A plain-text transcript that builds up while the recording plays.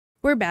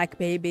We're back,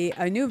 baby.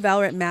 A new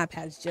Valorant map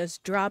has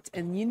just dropped,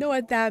 and you know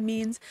what that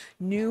means?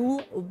 New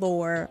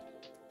lore.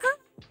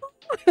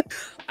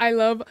 I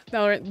love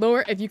Valorant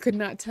lore, if you could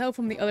not tell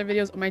from the other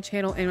videos on my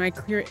channel and my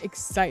clear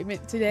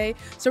excitement today.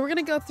 So we're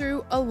gonna go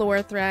through a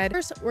lore thread.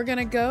 First, we're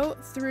gonna go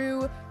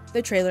through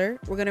the trailer.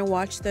 We're gonna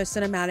watch the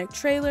cinematic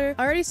trailer.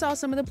 I already saw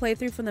some of the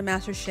playthrough from the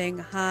Master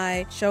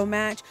Shanghai show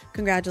match.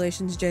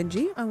 Congratulations,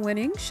 Genji, on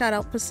winning. Shout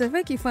out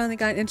Pacific, you finally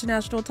got an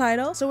international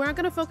title. So we're not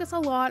gonna focus a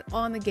lot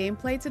on the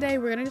gameplay today.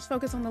 We're gonna just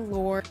focus on the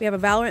lore. We have a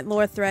Valorant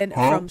lore thread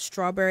from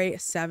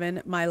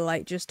Strawberry7. My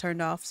light just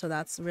turned off, so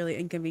that's really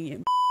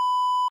inconvenient.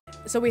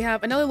 So we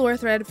have another lore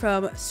thread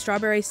from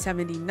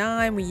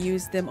Strawberry79. We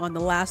used them on the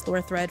last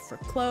lore thread for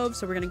Clove.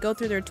 So we're going to go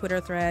through their Twitter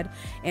thread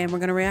and we're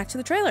going to react to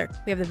the trailer.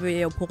 We have the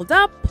video pulled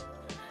up.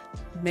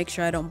 Make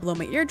sure I don't blow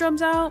my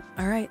eardrums out.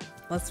 All right,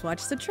 let's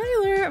watch the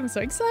trailer. I'm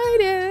so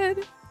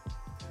excited.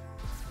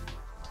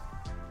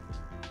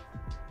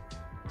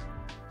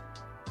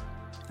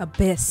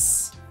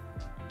 Abyss.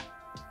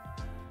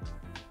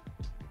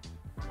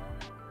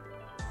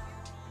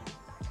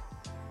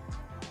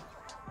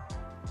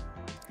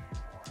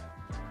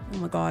 Oh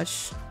my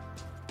gosh.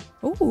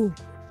 Ooh.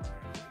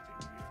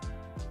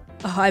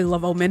 Oh, I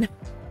love Omen.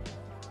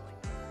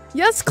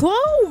 Yes,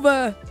 Clove!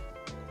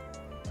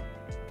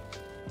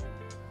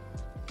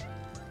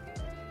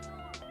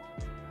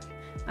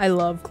 I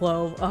love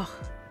Clove. Oh.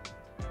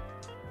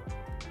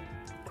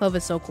 Clove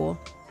is so cool.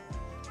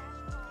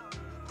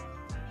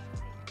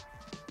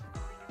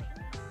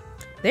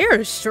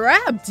 They're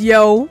strapped,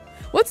 yo!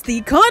 What's the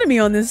economy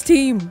on this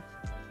team?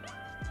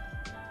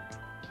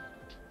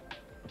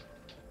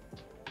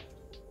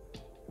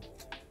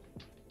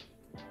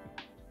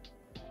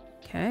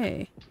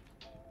 Okay.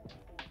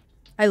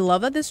 I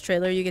love that this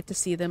trailer you get to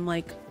see them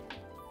like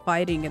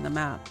fighting in the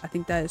map. I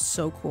think that is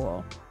so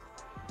cool.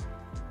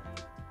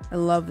 I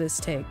love this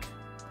take.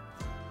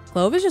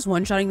 Clove is just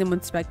one-shotting them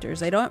with specters.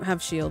 They don't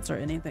have shields or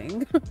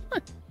anything.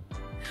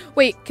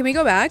 Wait, can we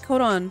go back?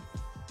 Hold on.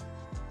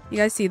 You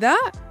guys see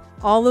that?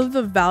 All of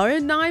the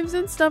Valorant knives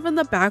and stuff in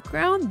the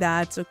background?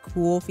 That's a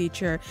cool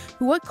feature.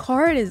 What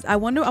card is? I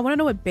want to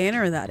know what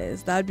banner that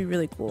is. That'd be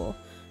really cool.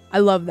 I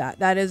love that.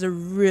 That is a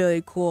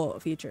really cool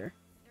feature.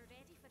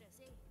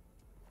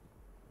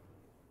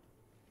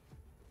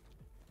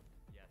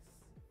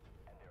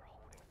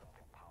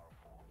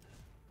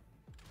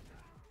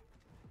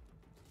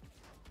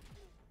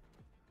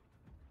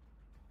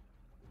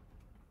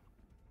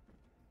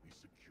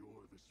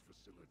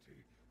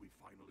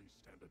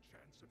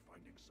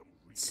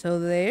 So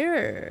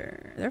they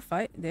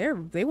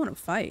want to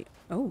fight.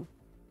 Oh.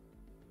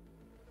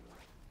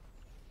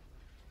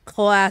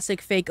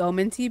 Classic fake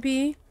Omen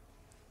TP.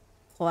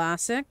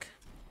 Classic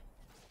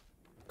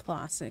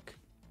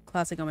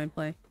Omen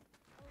play.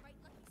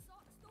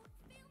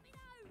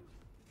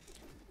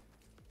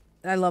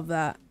 I love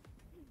that.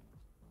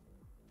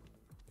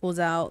 Pulls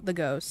out the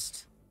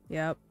ghost.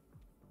 Yep.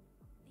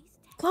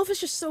 Clove is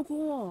just so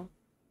cool.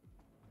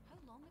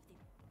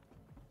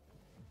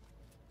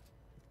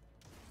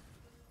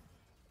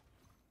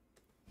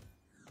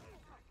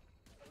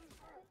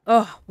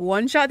 Oh,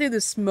 one shot through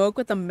the smoke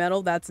with the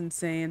metal. That's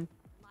insane.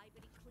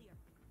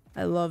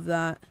 I love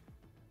that.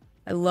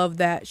 I love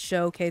that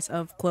showcase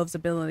of Clove's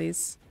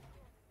abilities.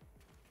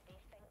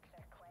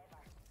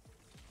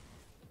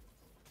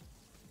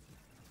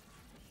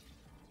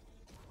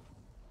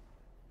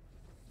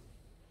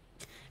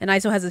 And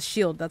ISO has a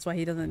shield. That's why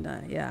he doesn't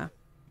die. Yeah.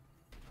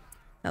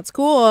 That's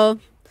cool.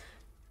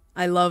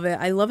 I love it.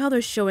 I love how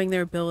they're showing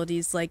their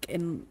abilities like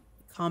in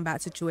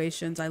combat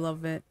situations. I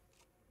love it.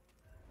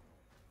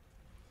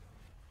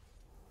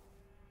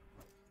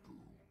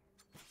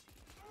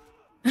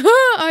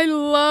 I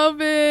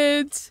love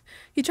it.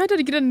 He tried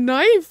to get a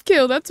knife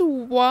kill. That's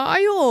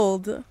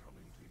wild.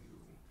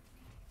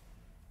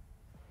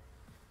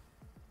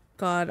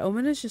 God,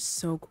 Omen is just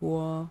so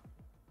cool.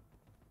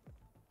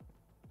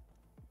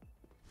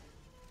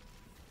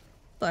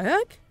 The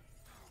heck?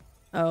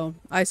 Oh,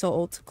 ISO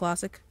ult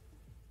classic.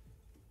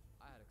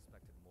 I had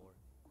expected more.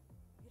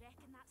 You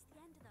reckon that's the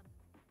end of them?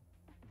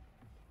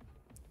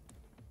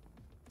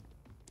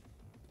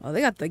 Oh,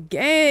 they got the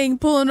gang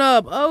pulling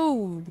up.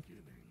 Oh.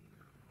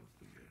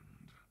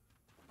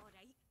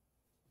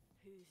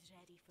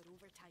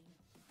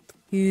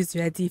 Who's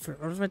ready for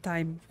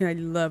overtime? I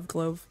love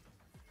Clove.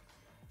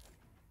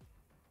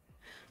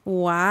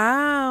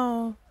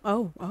 Wow.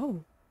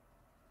 Oh.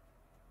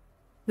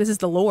 This is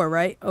the lore,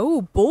 right?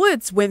 Oh,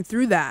 bullets went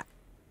through that.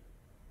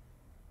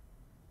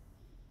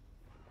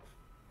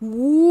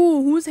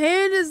 Ooh, whose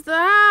hand is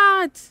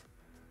that?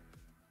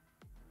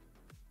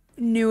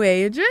 New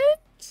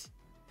agent?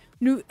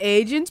 New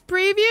agents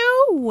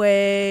preview?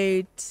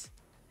 Wait.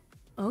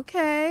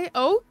 Okay,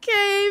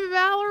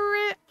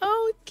 Valorant.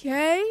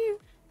 Okay.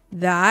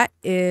 That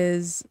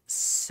is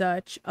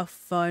such a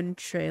fun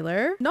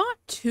trailer. Not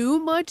too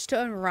much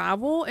to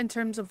unravel in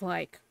terms of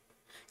like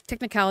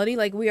technicality.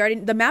 Like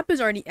the map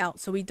is already out,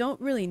 so we don't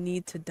really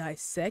need to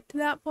dissect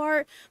that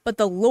part. But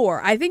the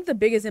lore, I think the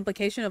biggest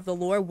implication of the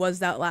lore was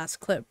that last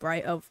clip,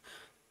 right? Of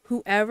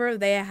whoever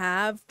they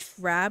have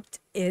trapped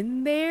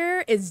in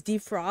there is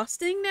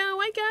defrosting now,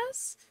 I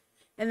guess.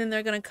 And then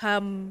they're gonna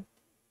come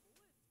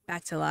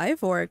back to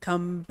life or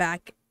come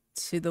back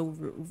to the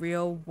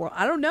real world.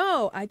 I don't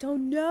know.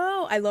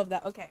 I love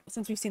that. Okay,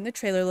 since we've seen the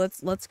trailer,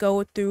 let's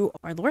go through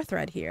our lore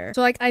thread here.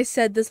 So like I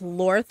said, this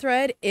lore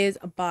thread is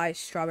by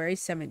Strawberry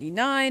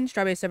 79.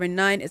 Strawberry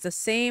 79 is the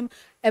same,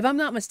 if I'm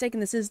not mistaken,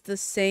 this is the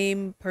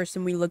same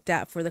person we looked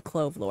at for the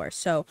Clove lore.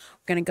 So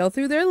we're gonna go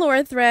through their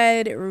lore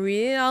thread,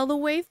 read it all the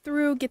way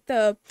through, get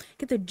the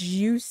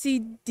juicy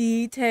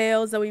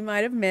details that we might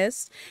have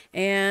missed,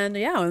 and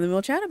yeah, and then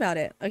we'll chat about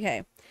it.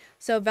 Okay,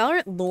 so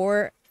Valorant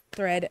lore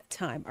thread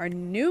time. Our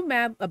new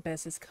map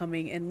Abyss is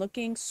coming and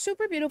looking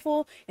super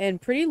beautiful and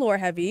pretty lore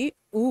heavy.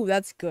 Ooh,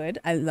 that's good.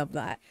 I love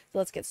that. So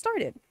let's get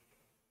started.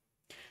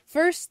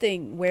 First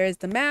thing, where is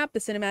the map? The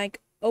cinematic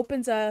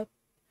opens up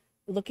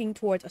looking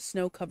towards a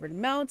snow-covered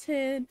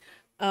mountain.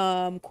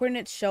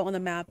 Coordinates show on the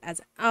map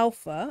as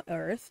Alpha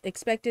Earth,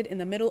 expected in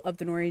the middle of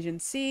the Norwegian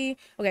Sea.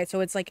 Okay, so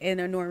it's like in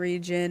a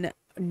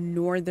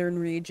northern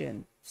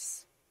region.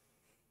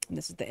 And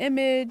this is the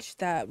image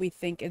that we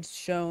think is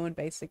shown,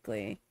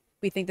 basically.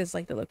 We think this is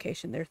like the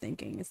location they're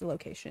thinking is the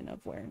location of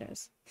where it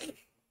is.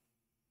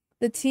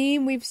 The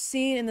team we've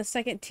seen in the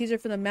second teaser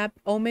for the map,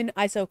 Omen,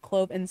 ISO,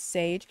 Clove, and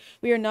Sage.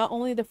 We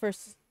only see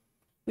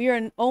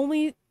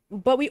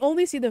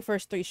the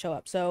first 3 show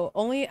up. So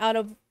only out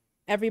of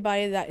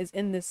everybody that is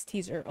in this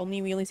teaser,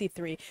 we only see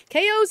 3.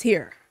 KO's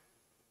here.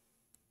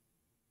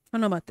 I don't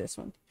know about this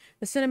one.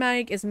 The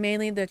cinematic is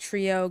mainly the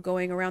trio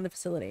going around the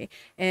facility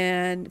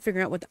and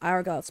figuring out what the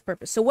hourglass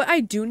purpose. So what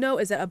I do know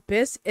is that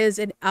Abyss is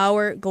an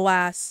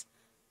hourglass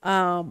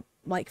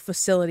like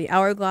facility.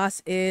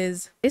 Hourglass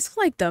is, it's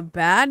like the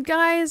bad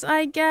guys,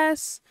 I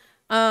guess,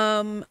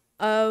 of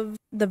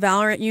the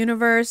Valorant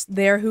universe.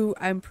 Who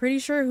I'm pretty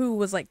sure who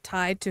was like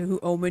tied to who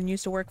Omen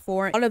used to work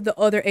for. A lot of the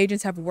other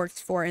agents have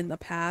worked for in the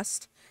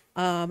past.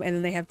 And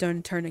then they have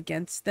done turn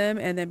against them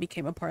and then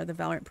became a part of the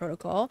Valorant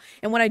protocol.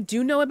 And what I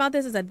do know about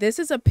this is that this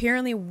is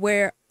apparently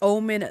where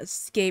Omen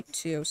escaped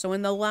to. So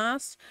in the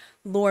last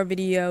lore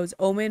videos,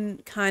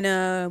 Omen kind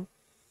of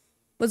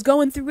was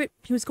going through it.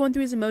 He was going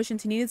through his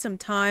emotions. He needed some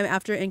time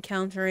after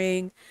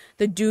encountering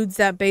the dudes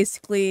that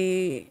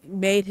basically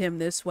made him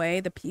this way,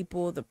 the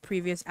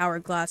previous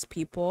hourglass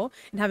people,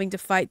 and having to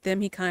fight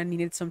them. He kind of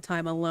needed some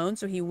time alone,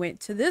 so he went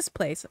to this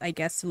place, I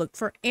guess, to look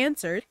for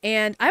answers.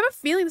 And I have a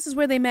feeling this is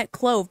where they met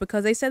Clove,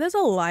 because they said there's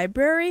a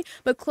library,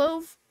 but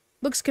Clove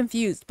looks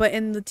confused. But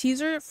in the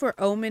teaser for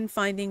Omen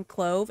finding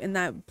Clove in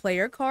that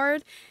player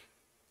card,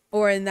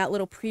 or in that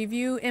little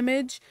preview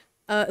image,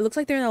 it looks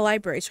like they're in a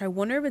library, so I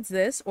wonder if it's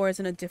this or it's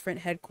in a different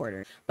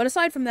headquarters. But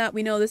aside from that,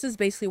 we know this is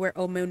basically where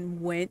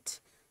Omen went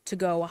to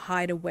go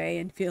hide away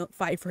and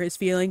fight for his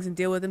feelings and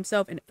deal with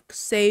himself, and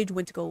Sage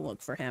went to go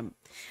look for him.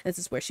 This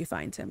is where she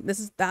finds him.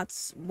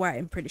 That's why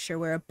I'm pretty sure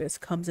where Abyss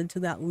comes into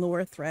that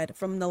lore thread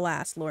from the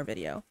last lore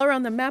video.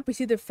 Around the map, we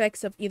see the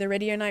effects of either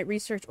radionite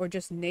research or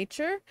just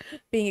nature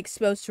being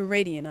exposed to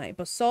radionite.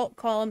 Basalt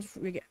columns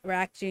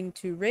reacting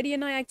to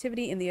radionite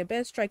activity in the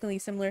Abyss, strikingly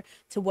similar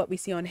to what we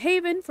see on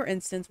Haven. For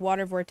instance,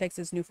 water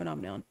vortex's new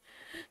phenomenon.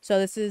 So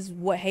this is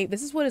what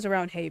is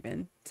around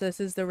Haven. So this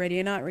is the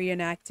radionite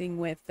reenacting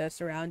with the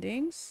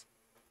surroundings.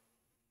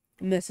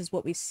 And this is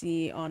what we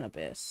see on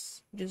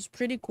Abyss, which is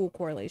pretty cool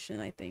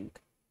correlation, I think.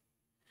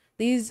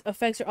 These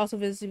effects are also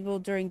visible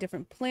during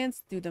different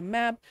plants through the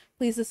map.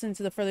 Please listen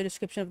to the further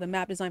description of the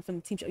map design from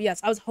the team show.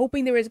 Yes, I was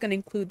hoping they were going to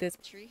include this.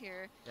 Tree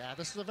here. Yeah,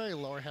 this is a very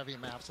lore-heavy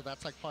map, so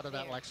that's like part of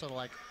that, like sort of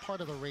like part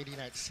of the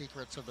Radionite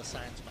secrets of the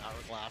science of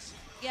Hourglass.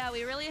 Yeah,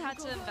 we really had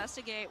to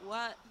investigate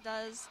what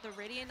does the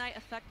Radionite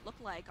effect look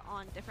like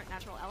on different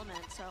natural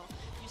elements. So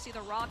you see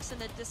the rocks in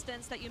the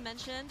distance that you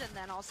mentioned, and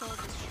then also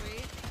this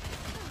tree.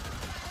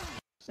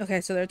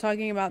 Okay, so they're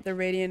talking about the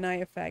radionite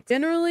effect.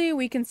 Generally,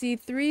 we can see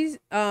 3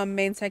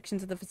 main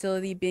sections of the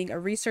facility being a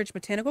research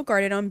botanical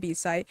garden on B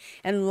site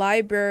and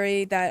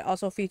library that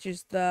also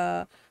features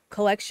the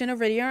collection of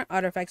radionite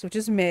artifacts, which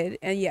is mid,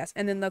 and yes,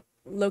 and then the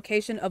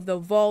location of the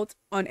vault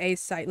on A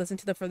site. Listen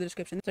to the further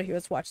description. So here,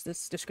 let's watch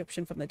this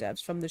description from the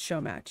devs from the show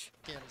match.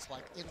 Skins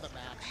like in the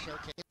map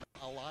showcase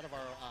a lot of our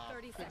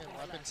premium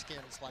weapon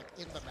skins like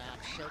in the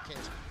map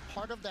showcase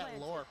part of that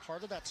lore,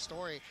 part of that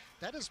story.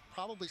 That is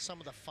probably some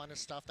of the funnest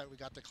stuff that we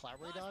got to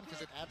collaborate on,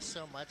 because it adds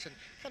so much and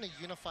kind of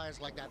unifies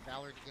like that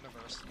Valorant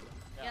universe.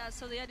 Yeah,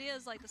 so the idea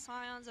is like the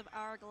scions of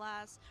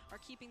Hourglass are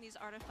keeping these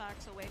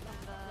artifacts away from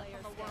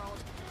the world.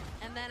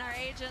 And then our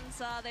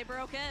agents, they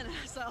broke in,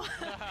 so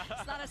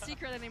it's not a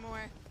secret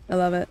anymore. I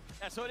love it.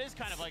 Yeah, so it is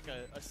kind of like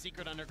a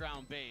secret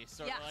underground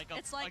base, or yeah,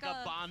 it's like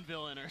a Bond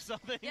villain or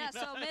something. Yeah, you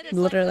know? so mid is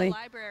literally like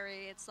the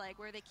library. It's like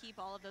where they keep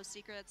all of those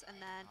secrets, and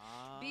then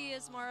B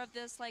is more of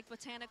this like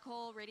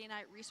botanical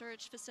radionite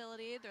research facility.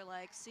 They're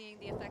like seeing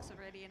the effects of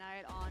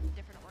radionite on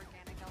different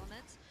organic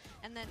elements.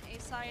 And then A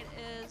site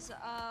is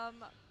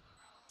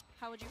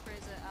how would you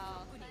phrase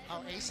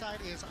it? A side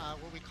is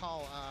what we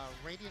call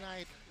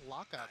radionite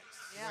lockup,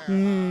 Yeah.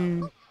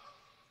 where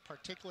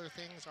particular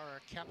things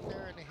are kept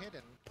there and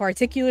hidden.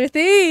 Particular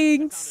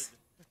things.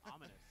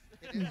 Ominous.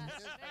 It is Yes,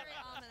 very very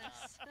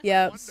ominous.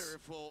 Yeah. I wonder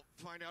if we'll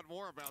find out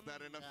more about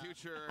that in a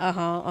future.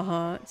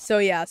 So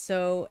yeah,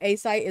 so A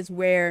site is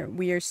where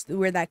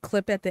where that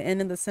clip at the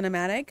end of the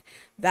cinematic,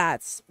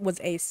 was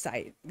A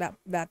site. That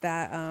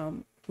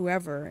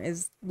whoever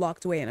is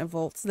locked away in a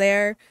vault's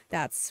there,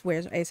 that's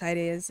where A site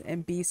is,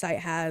 and B site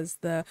has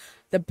the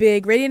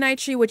big Radiant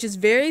tree, which is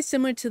very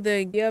similar to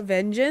the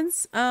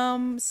Vengeance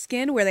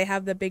skin where they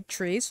have the big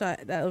tree, so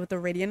that with the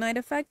Radiant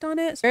effect on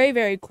it. It's very,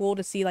 very cool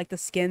to see like the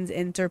skins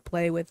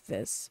interplay with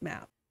this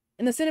map.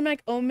 In the cinematic,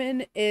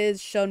 Omen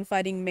is shown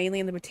fighting mainly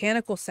in the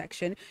botanical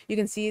section. You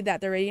can see that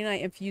the Radiant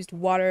infused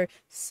water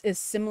is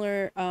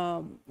similar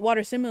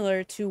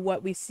to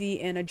what we see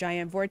in a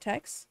giant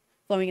vortex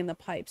flowing in the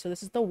pipe. So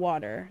this is the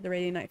water, the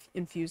Radiant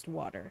infused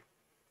water.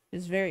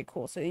 It's very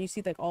cool. So you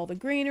see like all the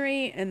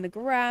greenery and the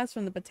grass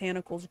from the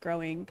botanicals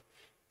growing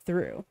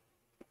through.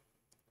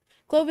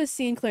 Clove is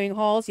seen clearing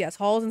halls. Yes,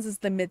 halls, this is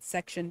the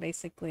midsection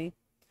basically.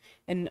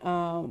 And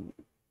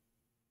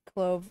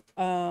Clove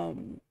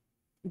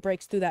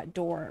breaks through that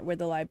door where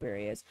the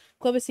library is.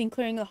 Clove is seen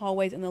clearing the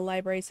hallways in the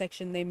library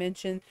section. They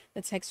mention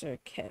the texts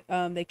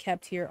they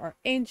kept here are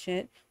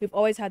ancient. We've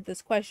always had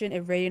this question: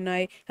 if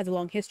Radiant has a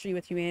long history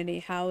with humanity,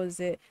 how is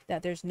it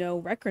that there's no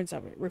records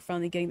of it? We're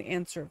finally getting the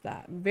answer of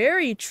that.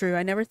 Very true.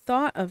 I never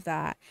thought of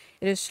that.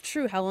 It is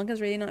true. How long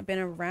has Radiant been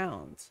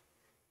around?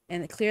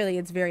 And clearly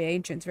it's very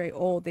ancient, it's very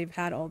old. They've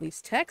had all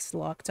these texts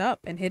locked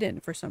up and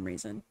hidden for some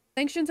reason.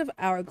 Sanctions of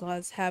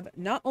Hourglass have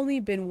not only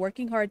been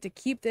working hard to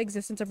keep the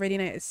existence of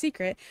Radiant a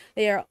secret,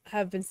 they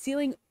have been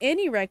sealing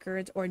any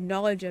records or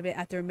knowledge of it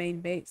at their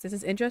main base. This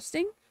is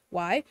interesting.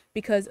 Why?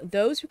 Because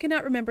those who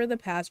cannot remember the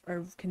past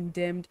are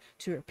condemned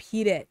to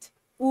repeat it.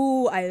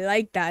 Ooh, I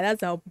like that.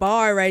 That's a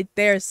bar right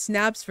there.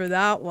 Snaps for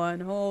that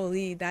one.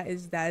 Holy,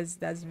 that's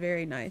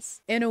very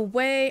nice. In a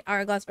way,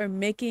 Hourglass are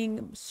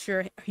making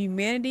sure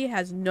humanity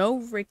has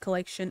no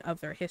recollection of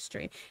their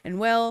history. And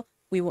well,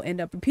 we will end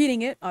up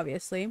repeating it,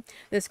 obviously.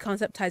 This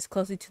concept ties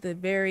closely to the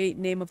very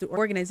name of the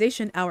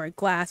organization,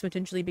 Hourglass,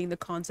 potentially being the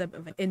concept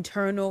of an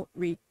internal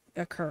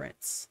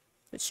reoccurrence.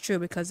 It's true,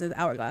 because of the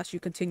hourglass, you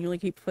continually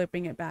keep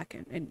flipping it back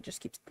and it just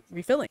keeps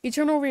refilling.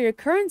 Eternal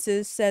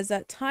reoccurrences says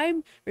that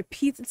time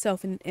repeats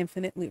itself in an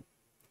infinite loop.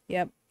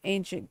 Yep.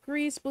 Ancient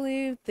Greece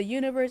believed the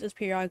universe is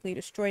periodically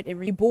destroyed and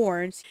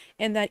reborn,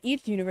 and that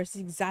each universe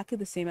is exactly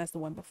the same as the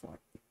one before.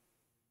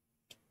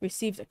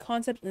 Received a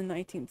concept in the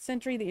 19th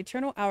century. The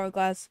eternal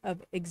hourglass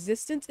of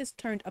existence is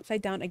turned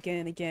upside down again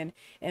and again,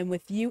 and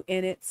with you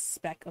in it,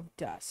 speck of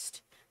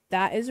dust.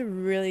 That is a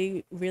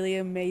really, really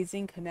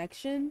amazing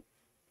connection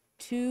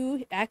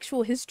to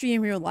actual history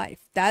in real life.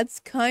 That's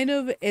kind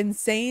of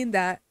insane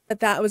that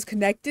was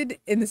connected,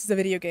 and this is a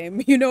video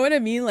game. You know what I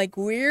mean? Like,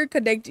 we're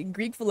connecting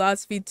Greek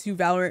philosophy to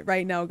Valorant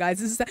right now, guys.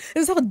 This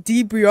is how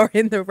deep we are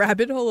in the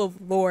rabbit hole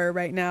of lore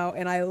right now,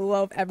 and I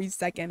love every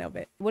second of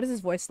it. What is his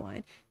voice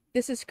line?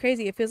 This is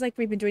crazy. It feels like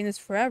we've been doing this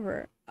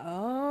forever.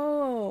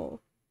 Oh.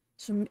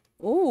 So,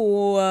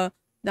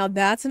 now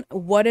that's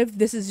what if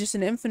this is just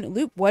an infinite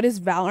loop? What if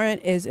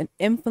Valorant is an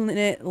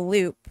infinite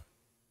loop?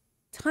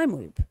 Time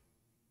loop.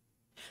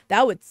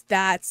 That's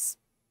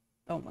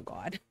oh my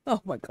god,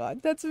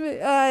 that's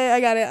I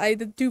got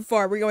it. Too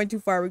far. We're going too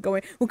far.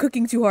 We're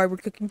cooking too hard.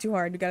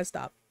 We gotta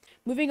stop.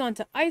 Moving on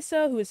to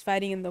ISO, who is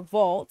fighting in the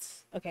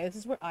vault. Okay, this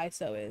is where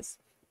ISO is.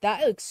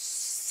 That looks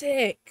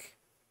sick.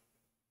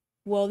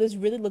 Well, this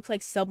really looks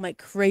like some like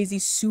crazy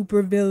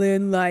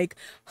supervillain like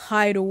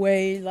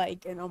hideaway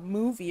like in a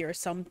movie or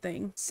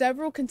something.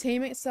 Several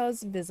containment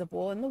cells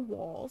visible in the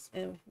walls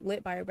and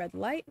lit by a red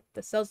light.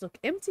 The cells look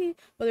empty,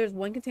 but there's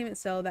one containment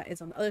cell that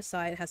is on the other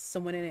side, has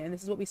someone in it, and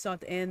this is what we saw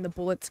at the end. The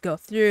bullets go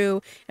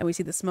through and we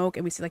see the smoke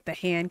and we see like the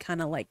hand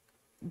kind of like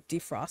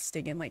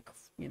defrosting and like,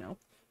 you know,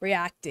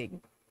 reacting.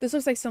 This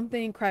looks like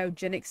something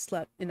cryogenic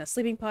slept in a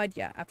sleeping pod.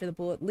 Yeah, after the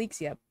bullet leaks,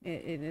 yep,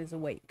 it is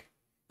awake.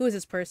 Who is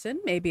this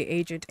person? Maybe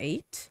Agent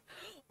 8.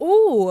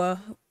 Oh,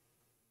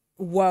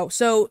 whoa.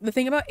 So the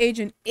thing about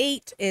Agent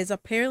 8 is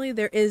apparently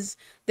there is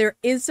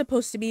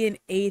supposed to be an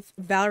 8th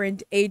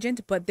Valorant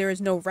agent, but there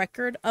is no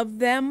record of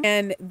them.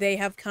 And they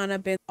have kind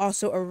of been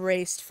also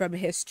erased from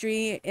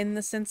history in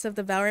the sense of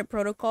the Valorant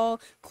protocol.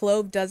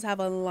 Clove does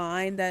have a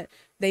line that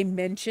they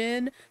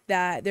mention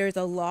that there's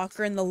a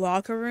locker in the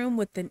locker room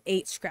with an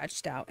 8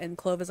 scratched out, and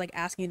Clove is like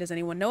asking, does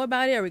anyone know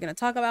about it? Are we going to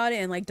talk about it?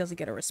 And like doesn't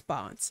get a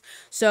response.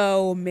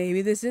 So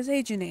maybe this is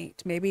Agent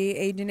 8. Maybe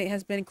Agent 8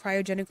 has been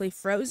cryogenically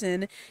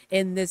frozen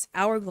in this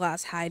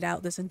hourglass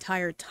hideout this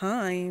entire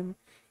time,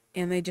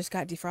 and they just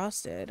got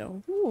defrosted.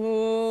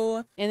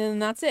 Ooh. And then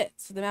that's it.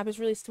 So the map is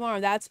released tomorrow.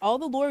 That's all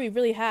the lore we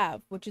really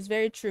have, which is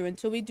very true,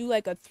 until we do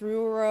like a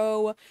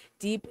thorough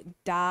deep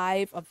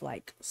dive of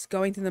like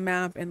going through the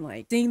map and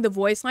like seeing the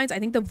voice lines. I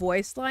think the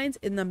voice lines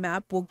in the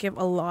map will give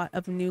a lot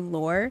of new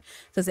lore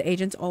because the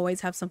agents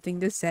always have something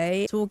to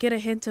say. So we'll get a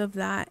hint of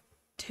that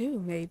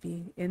too,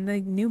 maybe in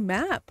the new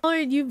map. Oh,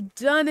 you've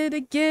done it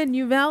again.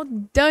 You've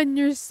outdone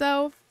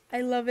yourself.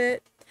 I love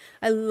it.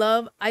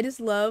 I just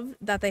love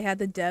that they had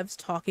the devs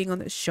talking on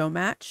this show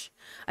match.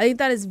 I think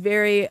that is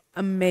very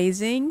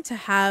amazing to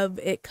have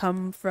it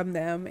come from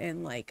them,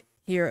 and like,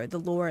 hear the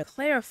lore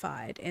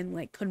clarified and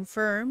like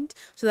confirmed,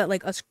 so that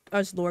like us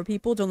lore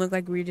people don't look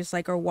like we just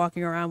like are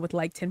walking around with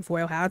like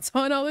tinfoil hats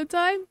on all the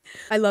time.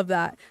 I love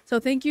that. So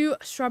thank you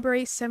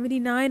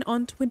Strawberry79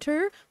 on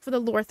Twitter for the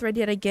lore thread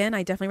yet again.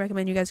 I definitely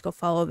recommend you guys go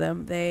follow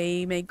them.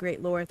 They make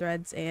great lore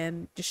threads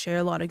and just share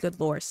a lot of good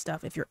lore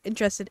stuff if you're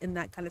interested in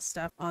that kind of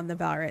stuff on the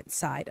Valorant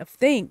side of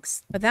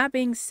things. But that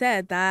being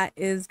said, that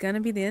is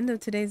gonna be the end of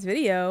today's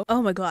video.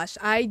 Oh my gosh,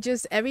 I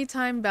just, every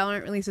time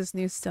Valorant releases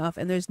new stuff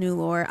and there's new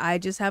lore, I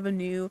just have a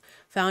new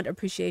found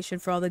appreciation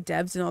for all the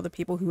devs and all the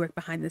people who work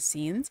behind the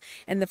scenes.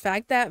 And the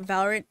fact that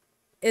Valorant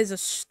is a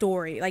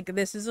story, like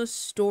this is a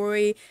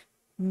story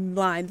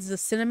line, this is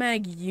a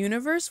cinematic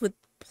universe with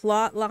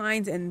plot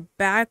lines and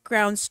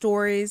background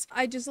stories.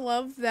 I just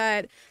love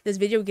that this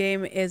video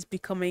game is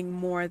becoming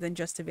more than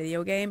just a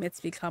video game. It's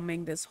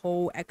becoming this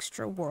whole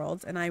extra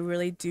world, and I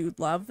really do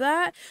love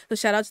that. So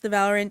shout out to the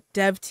Valorant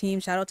dev team,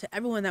 shout out to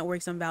everyone that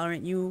works on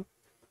Valorant.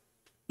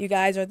 You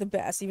guys are the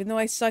best. Even though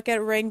I suck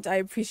at ranked, I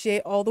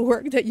appreciate all the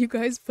work that you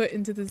guys put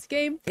into this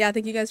game. Yeah,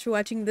 thank you guys for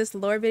watching this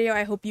lore video.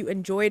 I hope you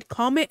enjoyed.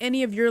 Comment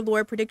any of your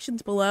lore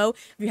predictions below.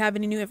 If you have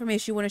any new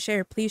information you want to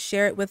share, please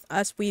share it with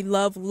us. We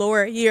love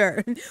lore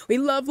here. We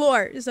love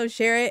lore. So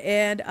share it,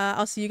 and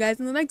I'll see you guys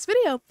in the next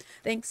video.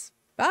 Thanks.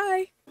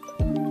 Bye.